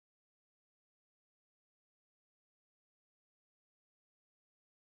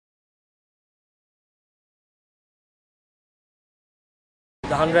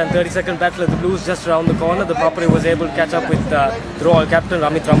the 132nd battle of the Blues just around the corner. The Papare was able to catch up with the Royal captain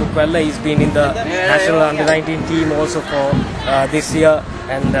Ramith Rambukwella. He's been in the national under-19 team also for this year,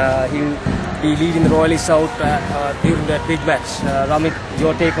 and he'll be leading the Royalists out during that big match. Ramith,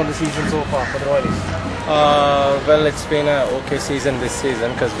 your take on the season so far for the Royalists? Well, it's been an okay season this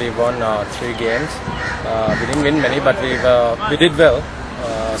season because we won 3 games. We didn't win many, but we did well.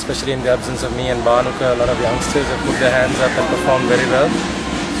 Especially in the absence of me and Banuka, a lot of youngsters have put their hands up and performed very well.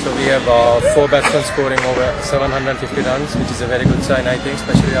 So we have 4 batsmen scoring over 750 runs, which is a very good sign, I think.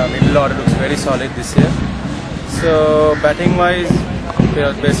 Especially our middle order looks very solid this year. So batting wise, we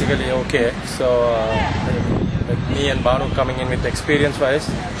are basically okay. So with me and Banu coming in with experience wise,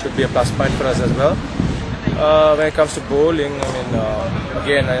 should be a plus point for us as well. When it comes to bowling, I mean,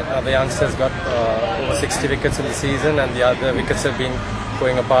 again, the youngsters got over 60 wickets in the season, and the other wickets have been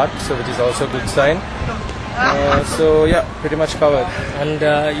going apart, so which is also a good sign. So yeah, pretty much covered. And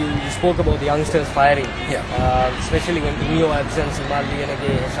you spoke about the youngsters firing, especially when in your absence, Himal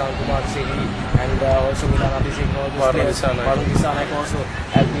Liyanage, Shan Kumar Sethi, and also Milan Abhishek, Varun Disanak also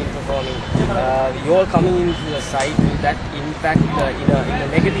have been performing. You're coming into the side, will that impact in a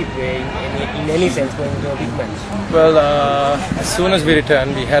negative way in any sense going into a big match? Well, as soon as we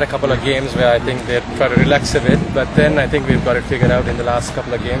return, we had a couple of games where I think they try to relax a bit, but then I think we've got it figured out in the last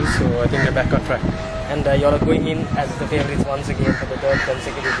couple of games, so I think we're back on track. And you're going in as the favourites once again for the 3rd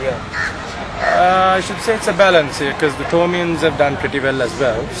consecutive year. I should say it's a balance here because the Thomians have done pretty well as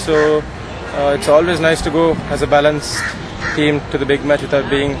well. So it's always nice to go as a balanced team to the big match without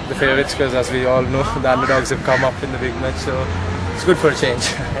being the favourites, because as we all know, the underdogs have come up in the big match. So it's good for a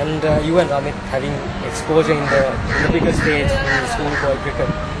change. And you and Ramith having exposure in the bigger stage in schoolboy cricket,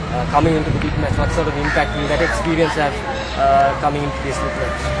 coming into the big match, what sort of impact will that experience have coming into this big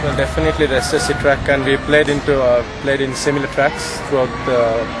match? Well, definitely the SSC track, and we played in similar tracks throughout the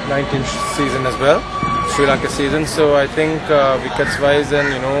 19th season as well, Sri Lanka season. So I think wickets wise and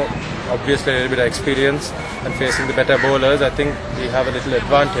obviously a little bit of experience and facing the better bowlers, I think we have a little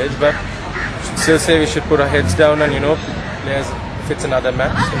advantage. But I should still say we should put our heads down and play as if it's another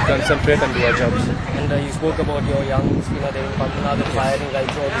match and concentrate and do our jobs. And you spoke about your young spinner Devin Pantanathan firing right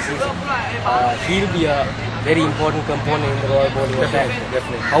throughout the season. He'll be a very important component in the Royal bowling attack.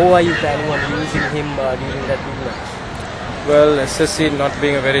 Definitely. How are you planning on using him during that big match? Well, SSC not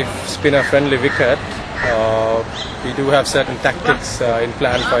being a very spinner friendly wicket, we do have certain tactics in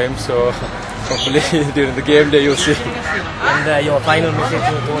plan for him, so hopefully during the game day you'll see. And your final message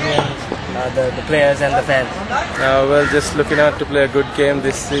to Tony and the players and the fans? Well, just looking out to play a good game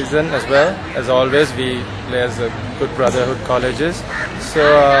this season as well. As always, we play as a good brotherhood colleges. So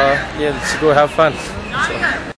yeah, let's go have fun.